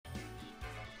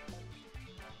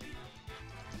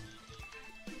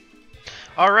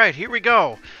Alright, here we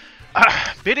go.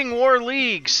 Bidding War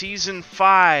League, Season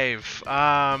 5.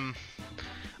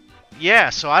 Yeah,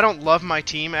 so I don't love my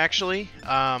team, actually.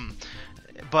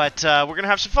 But we're going to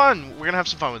have some fun. We're going to have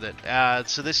some fun with it.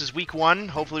 So this is Week 1.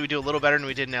 Hopefully we do a little better than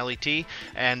we did in LET.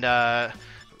 And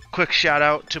quick shout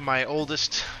out to my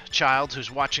oldest child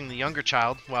who's watching the younger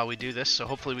child while we do this. So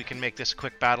hopefully we can make this a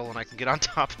quick battle and I can get on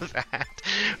top of that.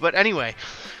 But anyway...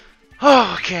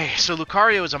 Oh, okay, so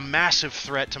Lucario is a massive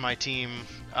threat to my team,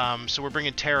 so we're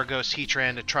bringing Terra Ghost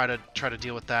Heatran to try to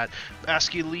deal with that.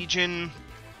 Basky Legion,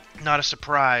 not a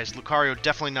surprise. Lucario,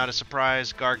 definitely not a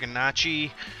surprise.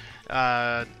 Garganachi,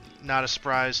 not a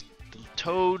surprise.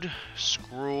 Toad,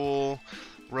 Skrull,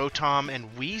 Rotom,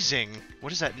 and Weezing.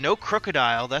 What is that? No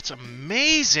Crocodile. That's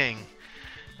amazing.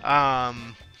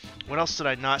 What else did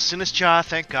I not? Sinistcha,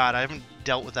 thank God. I haven't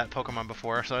dealt with that Pokemon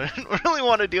before, so I didn't really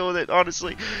want to deal with it,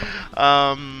 honestly.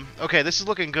 Okay, this is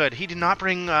looking good. He did not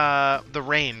bring the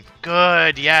rain.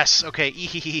 Good, yes. Okay,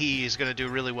 Ehehehe is going to do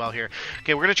really well here.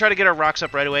 Okay, we're going to try to get our rocks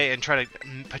up right away and try to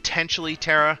potentially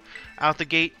Terra out the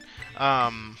gate.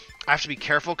 I have to be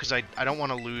careful because I don't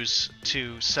want to lose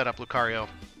to set up Lucario.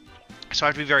 So I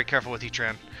have to be very careful with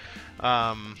Heatran.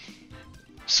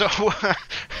 So,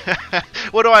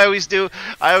 what do I always do?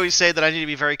 I always say that I need to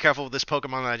be very careful with this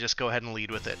Pokemon, and I just go ahead and lead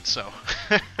with it. So,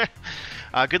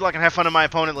 good luck and have fun to my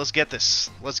opponent. Let's get this.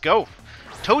 Let's go.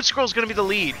 Toedscrull's going to be the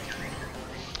lead.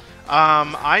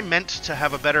 I meant to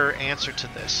have a better answer to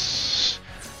this.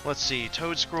 Let's see.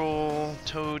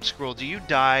 Toedscrull, do you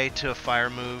die to a fire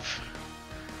move?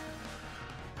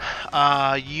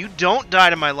 You don't die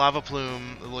to my Lava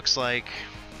Plume, it looks like.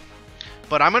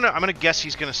 But I'm gonna guess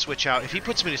he's gonna switch out. If he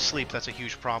puts me to sleep, that's a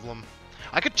huge problem.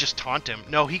 I could just taunt him.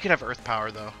 No, he could have Earth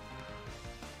Power though.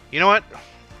 You know what?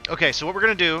 Okay, so what we're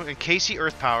gonna do, in case he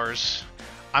Earth Powers,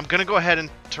 I'm gonna go ahead and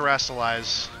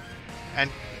Terrasilize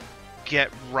and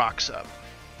get rocks up.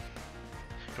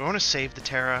 Do I want to save the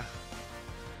Terra?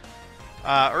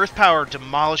 Earth Power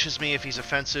demolishes me if he's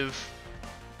offensive.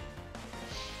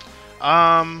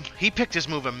 He picked his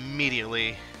move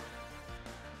immediately.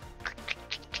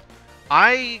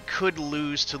 I could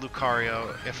lose to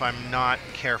Lucario if I'm not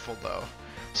careful, though.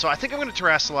 So I think I'm going to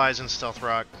Terrasilize and Stealth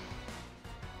Rock.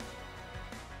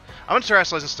 I'm going to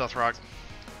Terrasilize and Stealth Rock.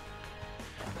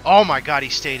 Oh my god, he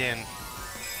stayed in.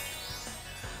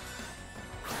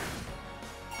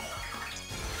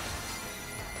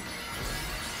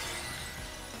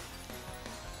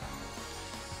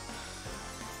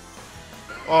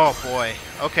 Oh boy.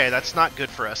 Okay, that's not good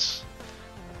for us.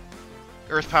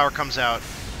 Earth Power comes out.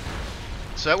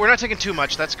 So we're not taking too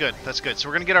much. That's good. That's good. So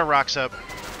we're gonna get our rocks up.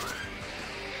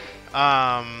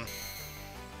 I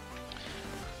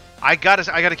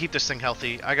gotta keep this thing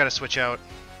healthy. I gotta switch out.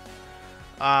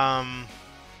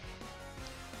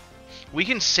 We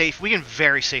can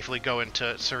very safely go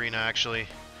into Serena. Actually,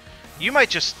 you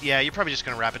might just you're probably just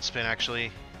gonna Rapid Spin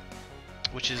actually,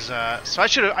 which is so I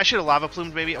should have Lava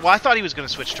Plumed maybe. Well, I thought he was gonna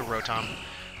switch to Rotom.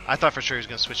 I thought for sure he was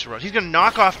gonna switch to Rotom. He's gonna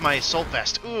knock off my Assault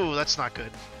Vest. Ooh, that's not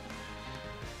good.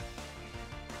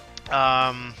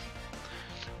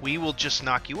 We will just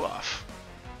knock you off.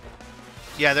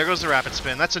 Yeah, there goes the Rapid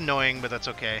Spin. That's annoying, but that's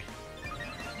okay.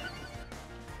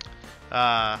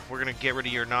 We're gonna get rid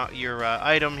of your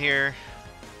item here.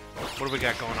 What do we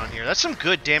got going on here? That's some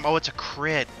good damn... Oh, it's a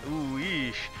crit. Ooh,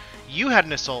 eesh. You had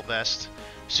an Assault Vest,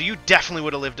 so you definitely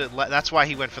would have lived it. That's why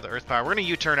he went for the Earth Power. We're gonna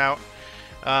U-turn out.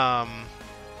 I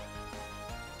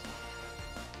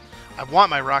want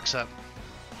my rocks up.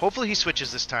 Hopefully he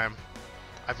switches this time.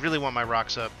 I really want my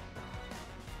rocks up.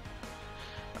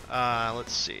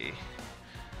 Let's see.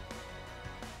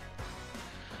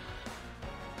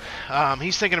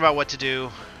 He's thinking about what to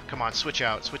do. Come on, switch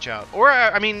out, switch out. Or,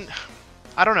 I mean,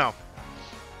 I don't know.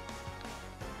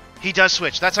 He does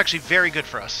switch. That's actually very good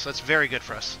for us. That's very good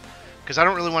for us. Because I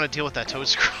don't really want to deal with that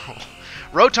Toedscrull.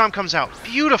 Rotom comes out.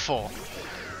 Beautiful.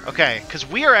 Okay, because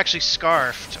we are actually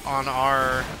scarfed on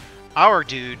our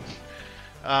dude.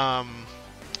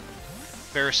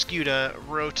 Barrascuda,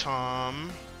 Rotom,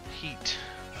 Heat.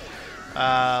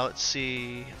 Let's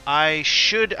see. I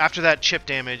should, after that chip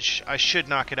damage, I should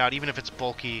knock it out, even if it's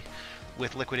bulky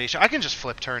with Liquidation. I can just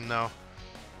flip turn though.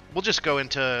 We'll go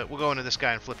into this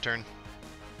guy and flip turn.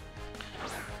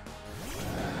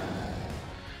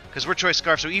 Because we're Choice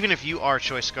Scarf, so even if you are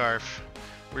Choice Scarf,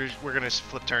 we're gonna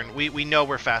flip turn. We know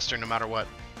we're faster no matter what.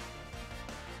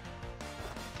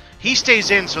 He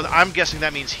stays in, so I'm guessing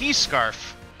that means he's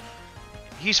Scarf.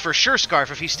 He's for sure Scarf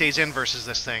if he stays in versus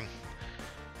this thing.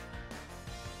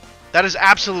 That is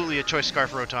absolutely a Choice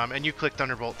Scarf Rotom, and you click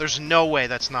Thunderbolt. There's no way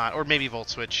that's not. Or maybe Volt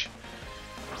Switch.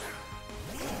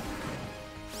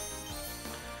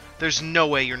 There's no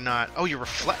way you're not. Oh, you're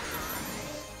reflect.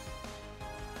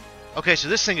 Okay, so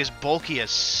this thing is bulky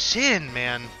as sin,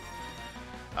 man.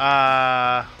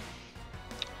 I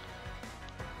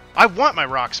want my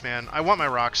rocks, man. I want my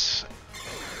rocks.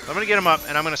 I'm gonna get him up,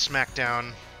 and I'm gonna smack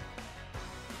down.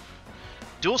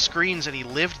 Dual screens, and he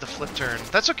lived the flip turn.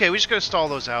 That's okay. We just gotta stall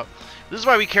those out. This is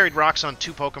why we carried rocks on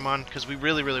 2 Pokemon, because we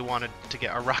really, really wanted to get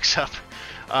our rocks up.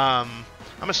 I'm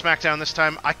gonna smack down this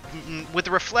time. With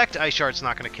the reflect, Ice Shard's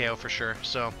not gonna KO for sure.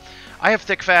 So I have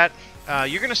Thick Fat.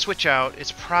 You're gonna switch out.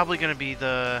 It's probably gonna be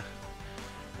the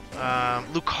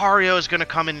Lucario is gonna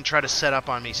come in and try to set up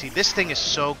on me. See, this thing is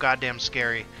so goddamn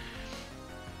scary.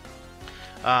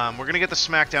 We're gonna get the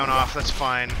smackdown off. That's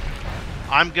fine.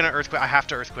 I'm gonna Earthquake. I have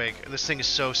to Earthquake. This thing is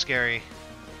so scary.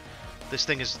 This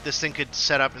thing could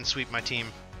set up and sweep my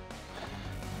team.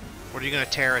 What are you gonna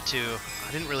Terra to?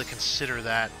 I didn't really consider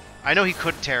that. I know he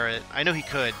could Terra it. I know he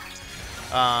could.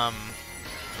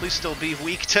 Please still be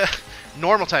weak to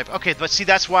normal type. Okay, but see,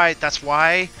 that's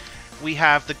why we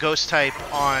have the Ghost type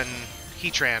on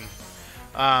Heatran.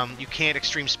 You can't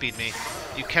Extreme Speed me.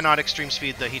 You cannot Extreme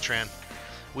Speed the Heatran.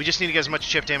 We just need to get as much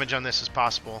chip damage on this as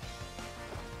possible.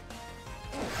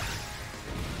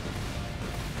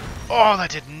 Oh, that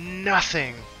did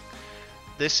nothing.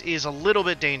 This is a little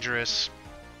bit dangerous.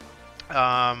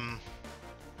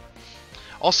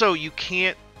 Also, you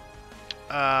can't...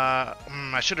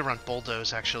 I should have run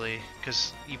Bulldoze, actually,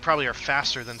 because you probably are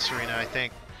faster than Serena, I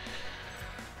think.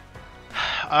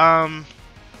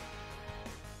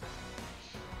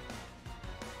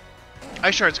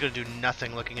 Ice Shard's going to do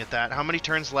nothing looking at that. How many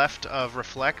turns left of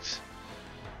Reflect?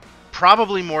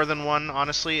 Probably more than one,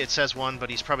 honestly. It says one, but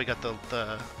he's probably got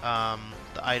the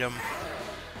item.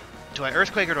 Do I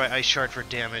Earthquake or do I Ice Shard for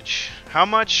damage? How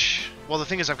much? Well, the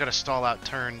thing is I've got to stall out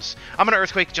turns. I'm going to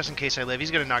Earthquake just in case I live.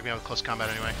 He's going to knock me out with close combat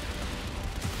anyway.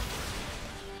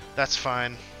 That's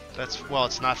fine. Well,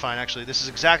 it's not fine, actually. This is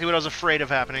exactly what I was afraid of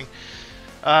happening.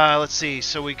 Let's see.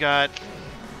 So we got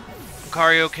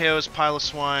Lucario KO's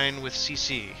Piloswine with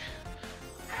CC.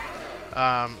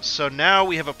 So now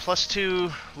we have a +2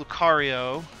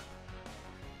 Lucario.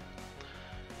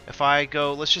 If I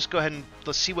go, let's just go ahead and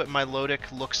let's see what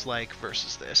Milotic looks like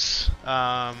versus this.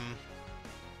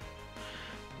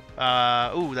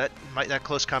 Ooh, that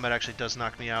close combat actually does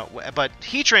knock me out. But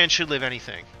Heatran should live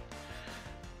anything.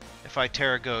 If I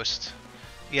Terra Ghost.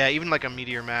 Yeah, even like a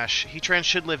Meteor Mash. Heatran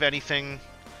should live anything.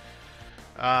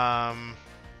 Oh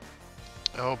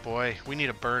boy, we need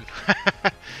a burn.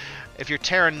 If you're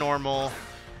Terra normal,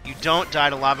 you don't die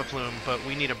to Lava Plume, but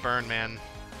we need a burn, man.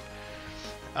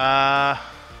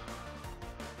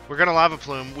 We're gonna Lava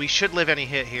Plume. We should live any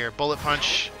hit here. Bullet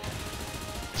Punch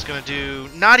is gonna do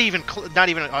not even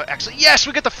actually. Yes,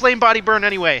 we get the Flame Body Burn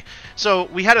anyway. So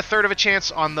we had a third of a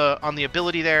chance on the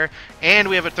ability there, and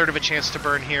we have a third of a chance to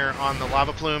burn here on the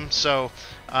Lava Plume. So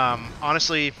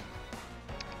honestly,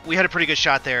 we had a pretty good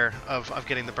shot there of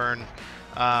getting the burn.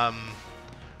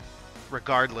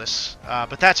 Regardless,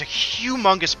 but that's a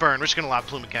humongous burn. We're just gonna Lava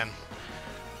Plume again.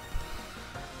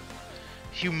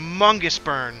 Humongous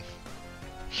burn.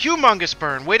 Humongous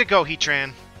burn. Way to go,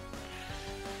 Heatran.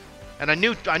 And I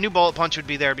knew Bullet Punch would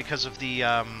be there because of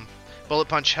the Bullet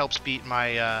Punch helps beat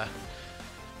my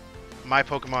my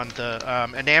Pokemon, the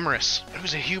Enamorous. It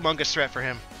was a humongous threat for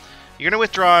him. You're gonna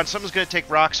withdraw, and someone's gonna take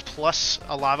rocks plus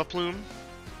a Lava Plume.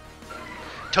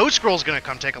 Toadscroll's gonna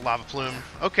come take a Lava Plume.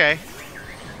 Okay.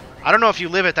 I don't know if you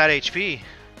live at that HP.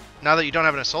 Now that you don't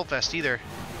have an Assault Vest either.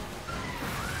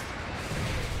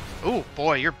 Ooh,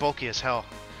 boy, you're bulky as hell.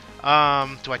 Do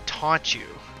I taunt you?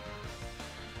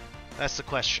 That's the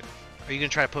question. Are you gonna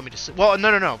try to put me to sleep? Well,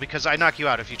 no, because I knock you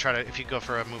out if you go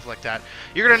for a move like that.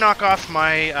 You're gonna knock off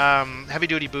my heavy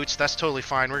duty boots. That's totally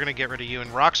fine. We're gonna get rid of you, and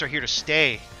rocks are here to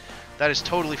stay. That is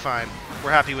totally fine.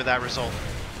 We're happy with that result.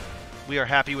 We are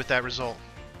happy with that result.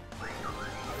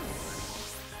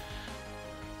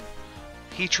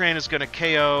 Heatran is gonna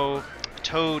KO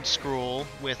Toadscroll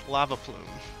with Lava Plume.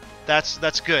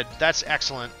 That's good. That's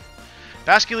excellent.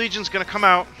 Basculegion's gonna come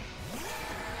out.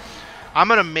 I'm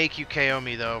gonna make you KO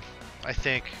me though. I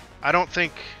think. I don't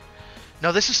think.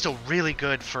 No, this is still really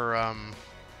good for.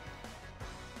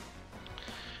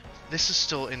 This is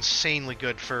still insanely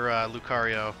good for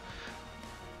Lucario.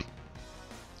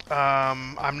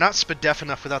 I'm not Spadef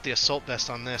enough without the Assault Vest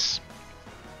on this.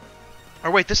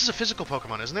 Or wait, this is a physical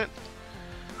Pokemon, isn't it?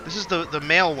 This is the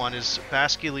male one. Is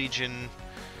Basculegion.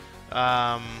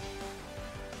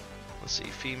 Let's see,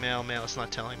 female, male, it's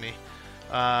not telling me.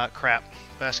 Crap.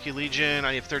 Basculegion,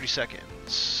 I have 30 seconds.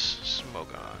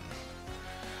 Smoke on.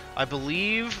 I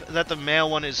believe that the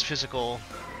male one is physical.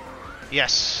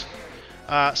 Yes.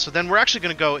 So then we're actually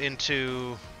going to go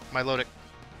into Milotic.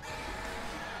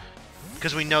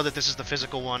 Because we know that this is the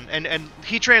physical one. And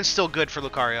Heatran's still good for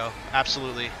Lucario.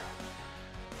 Absolutely.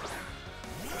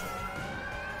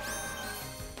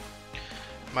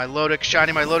 Milotic,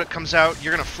 shiny Milotic comes out.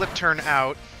 You're going to flip turn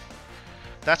out.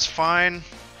 That's fine.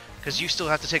 Because you still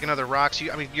have to take another rocks.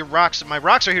 I mean, your rocks, my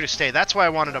rocks are here to stay. That's why I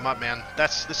wanted them up, man.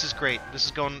 This is great. This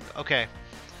is going, okay.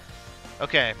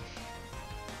 Okay.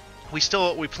 We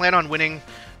plan on winning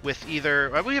with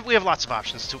either, we have lots of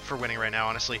options for winning right now,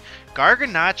 honestly.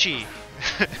 Garganacci.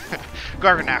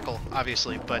 Garganackle,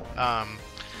 obviously, but,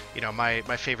 you know, my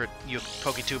favorite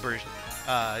PokeTuber,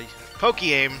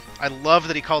 Pokeaim, I love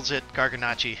that he calls it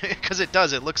Garganacci, because it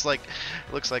does. It looks like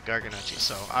Garganacci.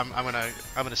 So I'm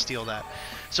gonna steal that.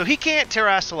 So he can't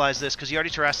terrastalize this because he already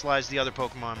terrastalized the other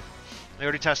Pokemon. They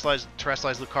already terrastalized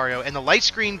Lucario, and the light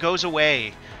screen goes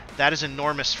away. That is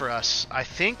enormous for us. I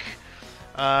think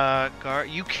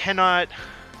you cannot,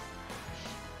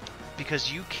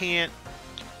 because you can't.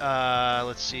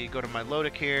 Let's see. Go to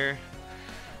Milotic here.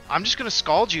 I'm just gonna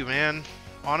scald you, man.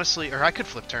 Honestly, or I could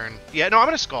flip turn. Yeah, no, I'm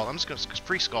gonna scald. I'm just gonna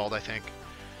free scald, I think.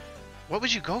 What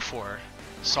would you go for?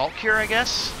 Salt Cure, I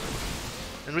guess?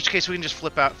 In which case we can just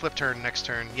flip turn next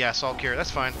turn. Yeah, Salt Cure, that's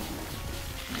fine.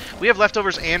 We have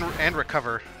leftovers and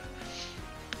recover.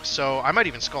 So I might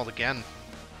even scald again.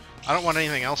 I don't want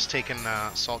anything else taking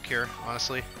Salt Cure,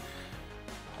 honestly.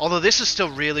 Although this is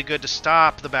still really good to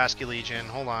stop the Basculegion.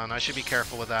 Hold on, I should be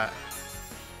careful with that.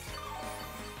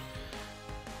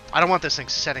 I don't want this thing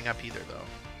setting up either, though.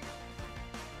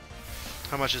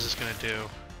 How much is this going to do?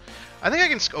 I think I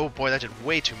can... Oh, boy, that did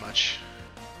way too much.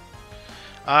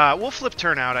 We'll flip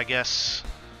turn out, I guess.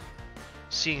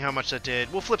 Seeing how much that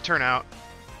did. We'll flip turn out.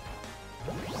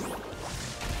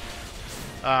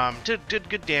 Did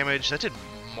good damage. That did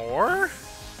more?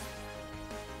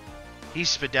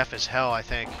 He's Spadef as hell, I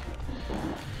think.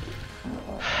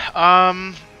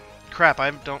 Crap,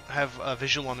 I don't have a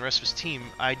visual on the rest of his team.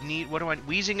 I need... What do I...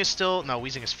 Wheezing is still... No,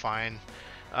 Wheezing is fine.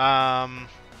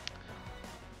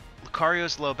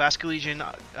 Lucario's low. Basculegion,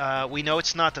 we know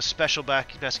it's not the special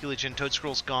Basculegion.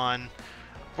 Toedscruel's gone.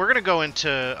 We're going to go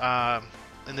into...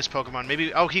 in this Pokemon,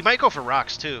 maybe... Oh, he might go for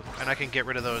rocks, too. And I can get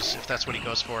rid of those if that's what he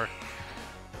goes for.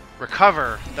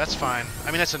 Recover. That's fine.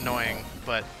 I mean, that's annoying,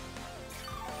 but...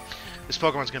 This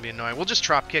Pokemon's going to be annoying. We'll just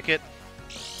Trop Kick it.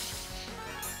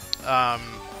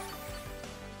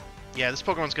 Yeah, this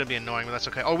Pokemon's going to be annoying, but that's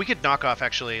okay. Oh, we could knock off,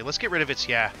 actually. Let's get rid of its...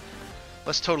 Yeah.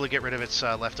 Let's totally get rid of its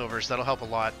leftovers. That'll help a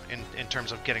lot in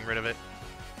terms of getting rid of it.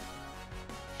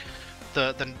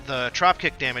 The Trop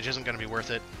Kick damage isn't going to be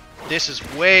worth it. This is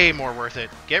way more worth it.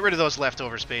 Get rid of those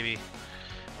leftovers, baby.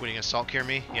 What, are you going to Salt Cure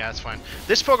me? Yeah, that's fine.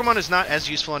 This Pokemon is not as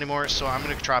useful anymore, so I'm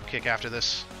going to Trop Kick after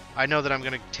this. I know that I'm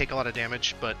going to take a lot of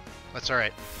damage, but that's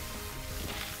alright.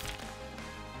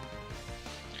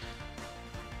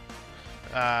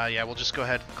 Yeah, we'll just go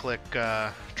ahead and click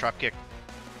Trop Kick.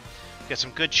 Get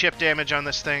some good chip damage on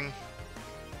this thing.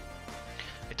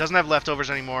 It doesn't have leftovers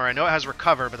anymore. I know it has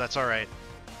Recover, but that's alright.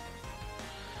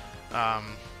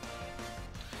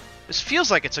 This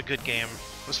feels like it's a good game.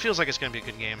 This feels like it's going to be a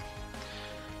good game.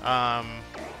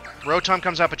 Rotom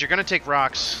comes out, but you're going to take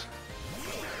rocks.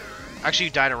 Actually,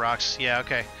 you die to rocks. Yeah,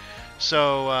 okay.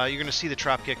 So, you're going to see the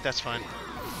Trop Kick. That's fine.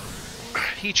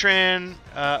 Heatran.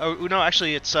 Oh, no,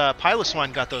 actually, it's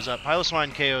Piloswine got those up.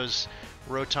 Piloswine KOs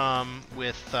Rotom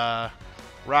with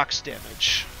rocks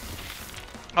damage.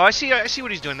 Oh, I see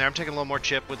what he's doing there. I'm taking a little more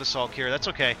chip with the Salt Cure. That's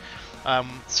okay.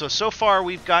 So far,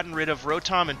 we've gotten rid of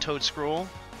Rotom and Toedscruel.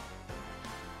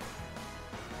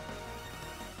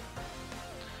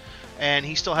 And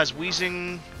he still has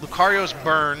Wheezing. Lucario's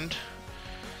burned.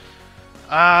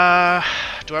 Do I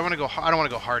want to go... I don't want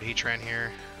to go hard Heatran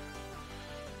here.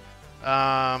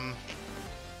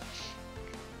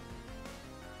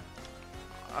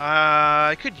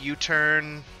 I could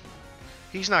U-turn.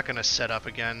 He's not going to set up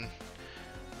again.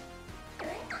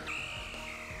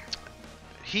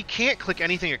 He can't click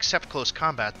anything except close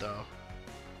combat, though.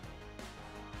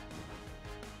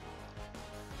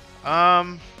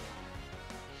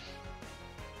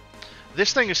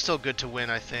 This thing is still good to win,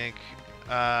 I think.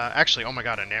 Actually, oh my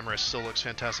god, Enamorus still looks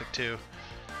fantastic, too.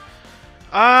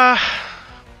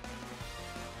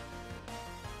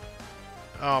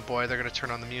 Oh boy, they're going to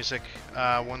turn on the music.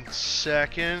 1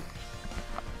 second.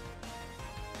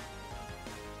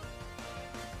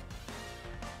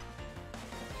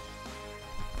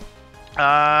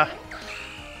 I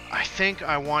think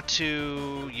I want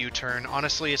to U-turn.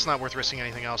 Honestly, it's not worth risking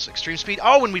anything else. Extreme speed.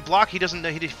 Oh, when we block, he doesn't.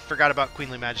 He forgot about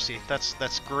Queenly Majesty.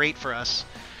 That's great for us.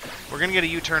 We're gonna get a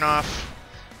U-turn off.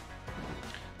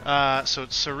 So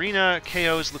Serena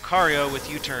KOs Lucario with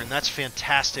U-turn. That's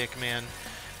fantastic, man.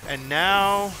 And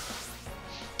now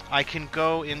I can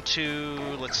go into,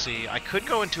 let's see, I could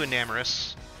go into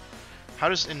Enamorus. How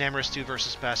does Enamorus do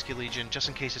versus Basculegion? Just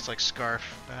in case it's like Scarf.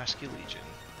 Basculegion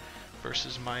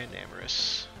versus my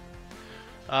Enamorus.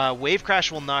 Wave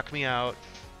Crash will knock me out.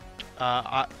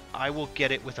 I will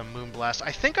get it with a Moonblast.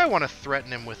 I think I want to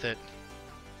threaten him with it.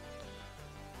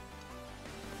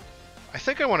 I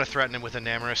think I want to threaten him with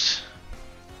Enamorus.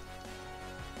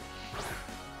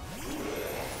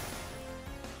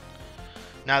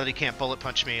 Now that he can't Bullet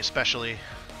Punch me, especially.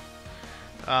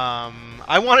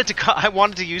 I wanted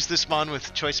to use this mon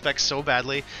with Choice Specs so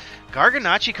badly.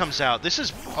 Garganachi comes out. This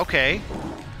is okay.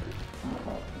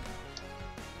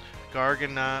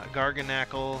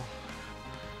 Garganackle.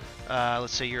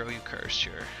 Let's say you're OU Curse,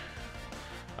 sure.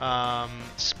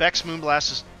 Specs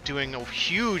Moonblast is doing a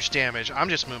huge damage. I'm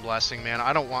just Moonblasting, man.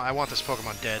 I want this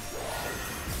Pokemon dead.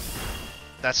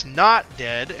 That's not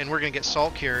dead, and we're gonna get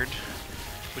Salt Cured,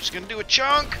 which is gonna do a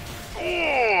chunk.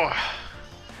 Oh!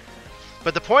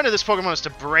 But the point of this Pokemon is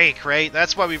to break, right?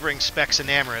 That's why we bring Specs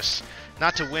Enamorus,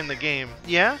 not to win the game.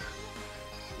 Yeah?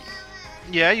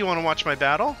 Yeah, you want to watch my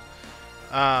battle?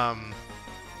 Do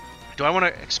I want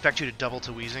to expect you to double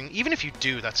to Weezing? Even if you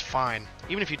do, that's fine.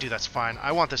 Even if you do, that's fine.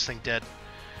 I want this thing dead.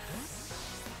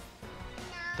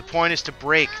 The point is to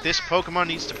break. This Pokemon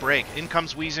needs to break. In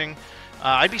comes Weezing.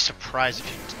 I'd be surprised if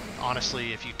you,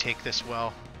 honestly, if you take this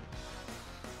well.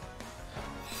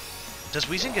 Does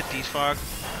Weezing get Defog?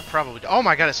 Probably. Oh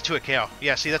my god, it's 2 at KO.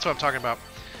 Yeah, see, that's what I'm talking about.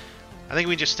 I think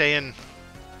we just stay in.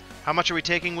 How much are we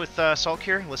taking with Salt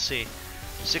Cure? Let's see.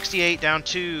 68 down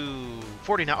to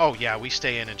 49. Oh yeah, we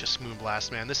stay in and just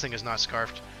Moonblast, man. This thing is not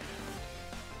Scarfed.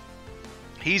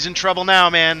 He's in trouble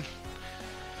now, man.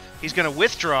 He's going to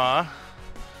withdraw.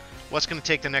 What's going to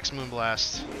take the next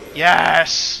Moonblast?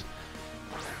 Yes!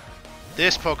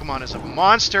 This Pokemon is a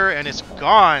monster, and it's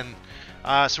gone.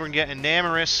 So we're going to get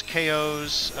Enamorus,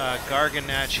 KOs,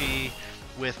 Garganachi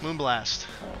with Moonblast.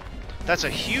 That's a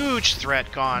huge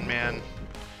threat gone, man.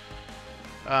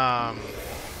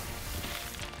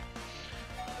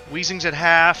 Weezing's at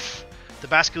half. The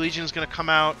Basculegion is going to come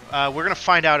out. We're going to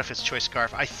find out if it's Choice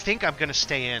Scarf. I think I'm going to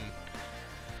stay in.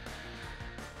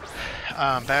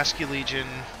 Basculegion.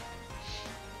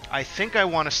 I think I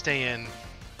want to stay in.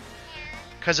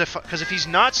 Because if he's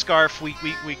not Scarf,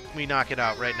 we knock it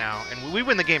out right now. And we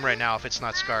win the game right now if it's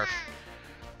not Scarf.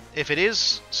 If it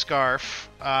is Scarf,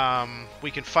 we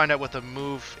can find out what the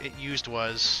move it used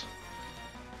was.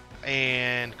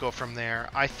 And go from there.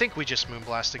 I think we just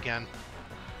Moonblast again.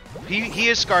 He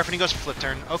is Scarf and he goes for Flip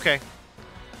Turn. Okay.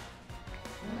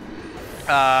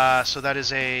 So that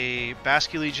is a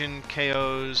Basculegion,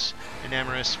 KOs,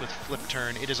 Enamorus with Flip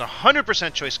Turn. It is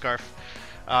 100% Choice Scarf.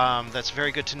 That's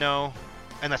very good to know.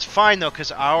 And that's fine, though,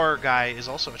 because our guy is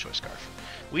also a Choice Scarf.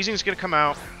 Weezing's going to come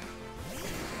out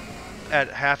at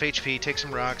half HP, take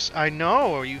some rocks. I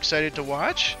know. Are you excited to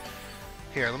watch?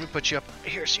 Here, let me put you up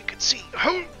here so you can see.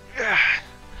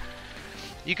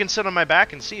 You can sit on my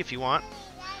back and see if you want.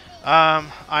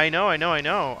 I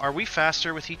know. Are we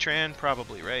faster with Heatran?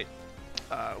 Probably, right?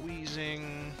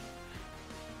 Weezing.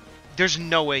 There's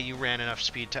no way you ran enough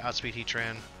speed to outspeed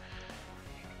Heatran.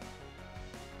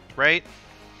 Right?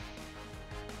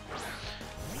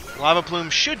 Lava Plume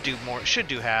should do more. Should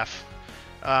do half.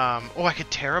 Oh, I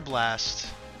could Terra Blast.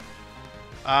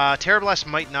 Terra Blast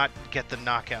might not get the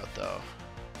knockout though.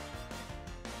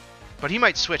 But he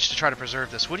might switch to try to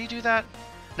preserve this. Would he do that?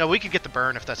 No, we could get the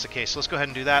burn if that's the case. So let's go ahead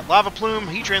and do that. Lava Plume.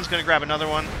 Heatran's going to grab another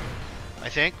one. I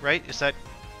think, right? Is that...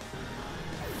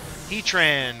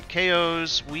 Heatran.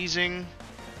 KOs. Weezing.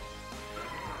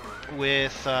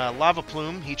 With Lava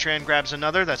Plume. Heatran grabs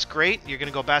another. That's great. You're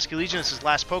going to go Basculegion. This is his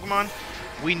last Pokemon.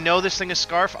 We know this thing is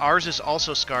Scarf. Ours is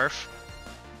also Scarf.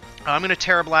 I'm going to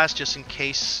Terra Blast just in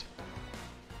case.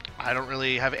 I don't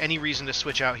really have any reason to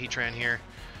switch out Heatran here.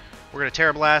 We're going to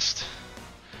Terra Blast.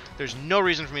 There's no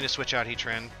reason for me to switch out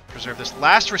Heatran. Preserve this.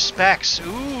 Last Respects.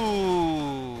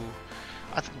 Ooh.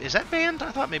 Is that banned?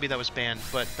 I thought maybe that was banned.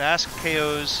 But Bask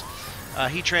KOs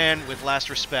Heatran with Last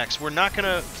Respects. We're not going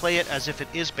to play it as if it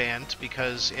is banned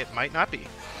because it might not be.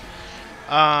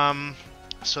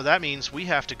 So that means we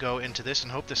have to go into this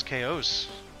and hope this KOs.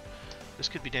 This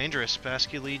could be dangerous.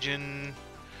 Basculegion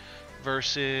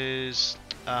versus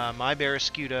my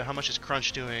Barraskewda. How much is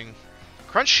Crunch doing?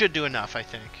 Crunch should do enough, I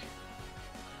think.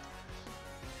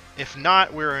 If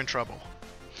not, we're in trouble.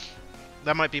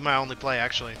 That might be my only play,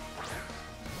 actually.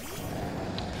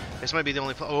 This might be the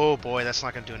only play. Oh boy, that's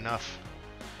not going to do enough.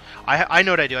 I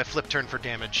know what I do. I Flip Turn for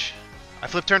damage. I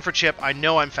Flip Turn for chip. I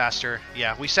know I'm faster.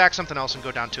 Yeah, we sack something else and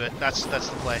go down to it. That's the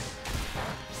play.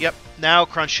 Yep, now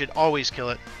Crunch should always kill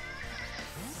it.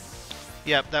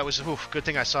 Yep, that was... Oof, good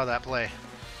thing I saw that play.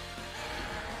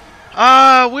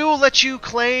 We will let you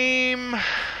claim...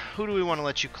 Who do we want to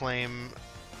let you claim?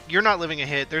 You're not living a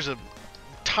hit. There's a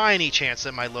tiny chance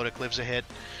that my Lodic lives a hit.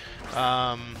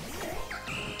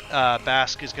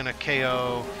 Basque is going to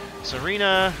KO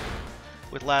Serena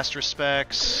with last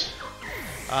respects.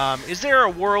 Is there a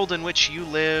world in which you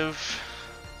live?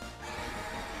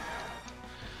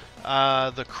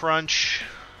 The crunch.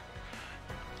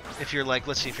 If you're like,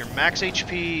 let's see, if you're max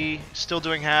HP, still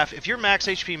doing half. If you're max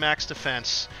HP, max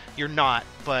defense, you're not,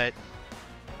 but...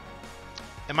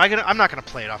 I'm not gonna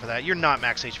play it off of that. You're not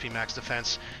max HP, max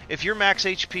defense. If you're max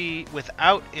HP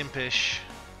without Impish,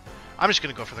 I'm just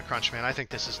gonna go for the crunch, man. I think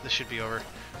this should be over.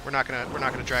 We're not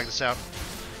gonna drag this out.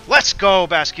 Let's go,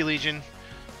 Basque Legion.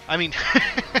 I mean,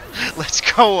 let's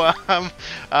go.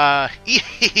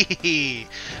 The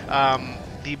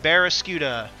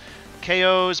Barraskewda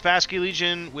KOs Basque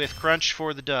Legion with crunch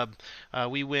for the dub.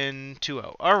 We win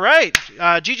 2-0. All right,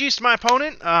 GG's to my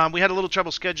opponent. We had a little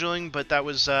trouble scheduling, but that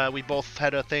was we both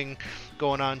had a thing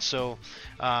going on. So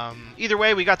either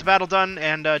way, we got the battle done,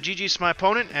 and GG's to my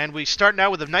opponent. And we start now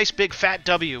with a nice big fat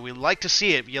W. We like to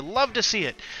see it. You love to see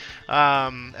it.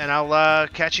 And I'll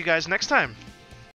catch you guys next time.